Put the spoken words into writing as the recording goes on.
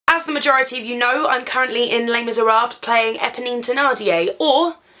As the majority of you know, I'm currently in Les Miserables playing Eponine Thénardier,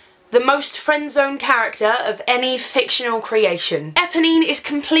 or the most friend-zoned character of any fictional creation. Eponine is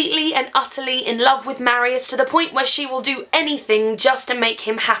completely and utterly in love with Marius to the point where she will do anything just to make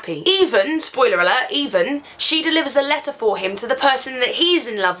him happy. Even, spoiler alert, even, she delivers a letter for him to the person that he's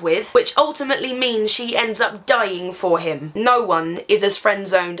in love with, which ultimately means she ends up dying for him. No one is as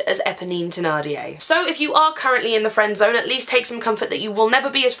friend-zoned as Eponine Thénardier. So if you are currently in the friend zone, at least take some comfort that you will never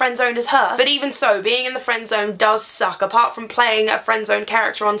be as friend-zoned as her. But even so, being in the friend zone does suck. Apart from playing a friend-zoned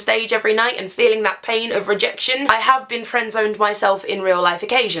character on stage every night and feeling that pain of rejection, I have been friend-zoned myself in real life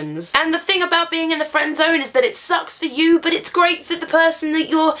occasions. And the thing about being in the friend zone is that it sucks for you, but it's great for the person that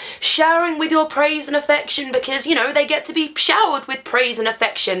you're showering with your praise and affection, because, you know, they get to be showered with praise and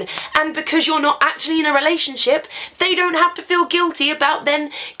affection, and because you're not actually in a relationship, they don't have to feel guilty about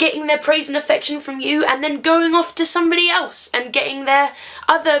then getting their praise and affection from you and then going off to somebody else and getting their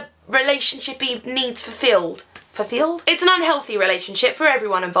other relationship-y needs fulfilled. It's an unhealthy relationship for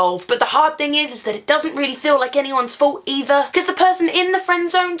everyone involved, but the hard thing is that it doesn't really feel like anyone's fault either, because the person in the friend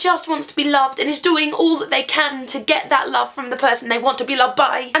zone just wants to be loved and is doing all that they can to get that love from the person they want to be loved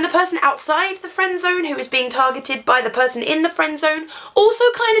by. And the person outside the friend zone who is being targeted by the person in the friend zone also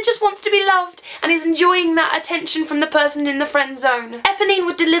kind of just wants to be loved and is enjoying that attention from the person in the friend zone. Eponine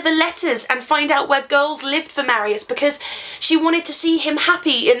would deliver letters and find out where girls lived for Marius because she wanted to see him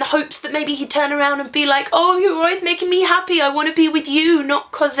happy in the hopes that maybe he'd turn around and be like, oh, you're always making me happy, I want to be with you,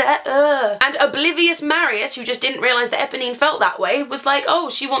 not Cosette, And oblivious Marius, who just didn't realise that Eponine felt that way, was like, oh,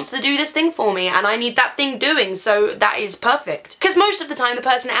 she wants to do this thing for me and I need that thing doing, so that is perfect. Because most of the time the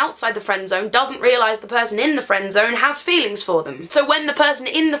person outside the friend zone doesn't realise the person in the friend zone has feelings for them. So when the person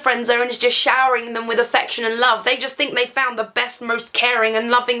in the friend zone is just showering them with affection and love, they just think they found the best, most caring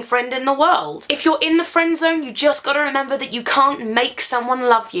and loving friend in the world. If you're in the friend zone, you just gotta remember that you can't make someone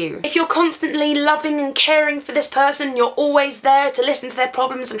love you. If you're constantly loving and caring for this person, you're always there to listen to their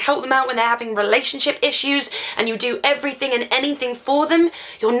problems and help them out when they're having relationship issues, and you do everything and anything for them,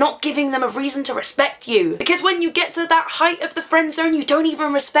 you're not giving them a reason to respect you. Because when you get to that height of the friend zone, you don't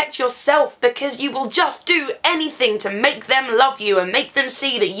even respect yourself, because you will just do anything to make them love you and make them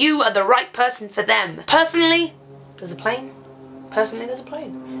see that you are the right person for them. Personally, there's a plane. Personally, there's a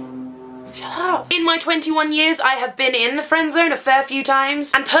plane. Shut up. In my 21 years, I have been in the friend zone a fair few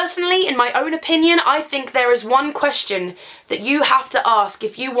times, and personally, in my own opinion, I think there is one question that you have to ask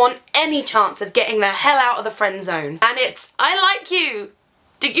if you want any chance of getting the hell out of the friend zone. And it's, I like you.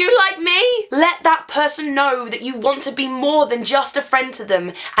 Do you like me? Let that person know that you want to be more than just a friend to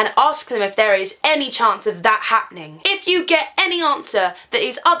them and ask them if there is any chance of that happening. If you get any answer that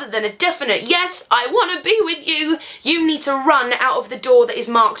is other than a definite yes, I want to be with you, you need to run out of the door that is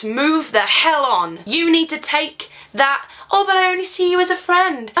marked move the hell on. You need to take that, oh, but I only see you as a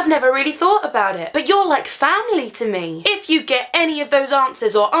friend. I've never really thought about it, but you're like family to me. If you get any of those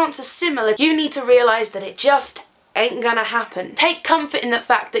answers or answers similar, you need to realise that it just ain't gonna happen. Take comfort in the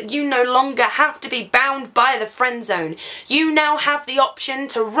fact that you no longer have to be bound by the friend zone. You now have the option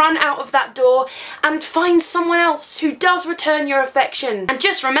to run out of that door and find someone else who does return your affection. And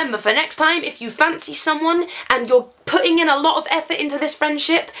just remember, for next time, if you fancy someone and you're putting in a lot of effort into this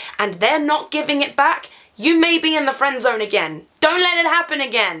friendship and they're not giving it back, you may be in the friend zone again. Don't let it happen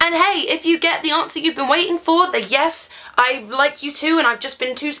again. And hey, if you get the answer you've been waiting for, the yes, I like you too and I've just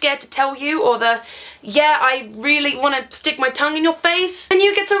been too scared to tell you, or the yeah, I really want to stick my tongue in your face, then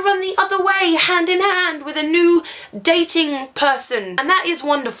you get to run the other way, hand in hand with a new dating person. And that is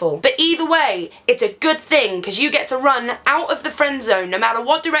wonderful. But either way, it's a good thing because you get to run out of the friend zone. No matter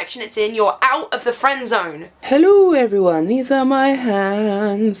what direction it's in, you're out of the friend zone. Hello everyone, these are my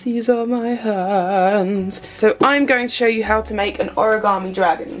hands, these are my hands. So I'm going to show you how to make an origami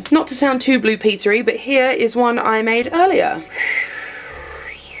dragon. Not to sound too Blue Petery, but here is one I made earlier.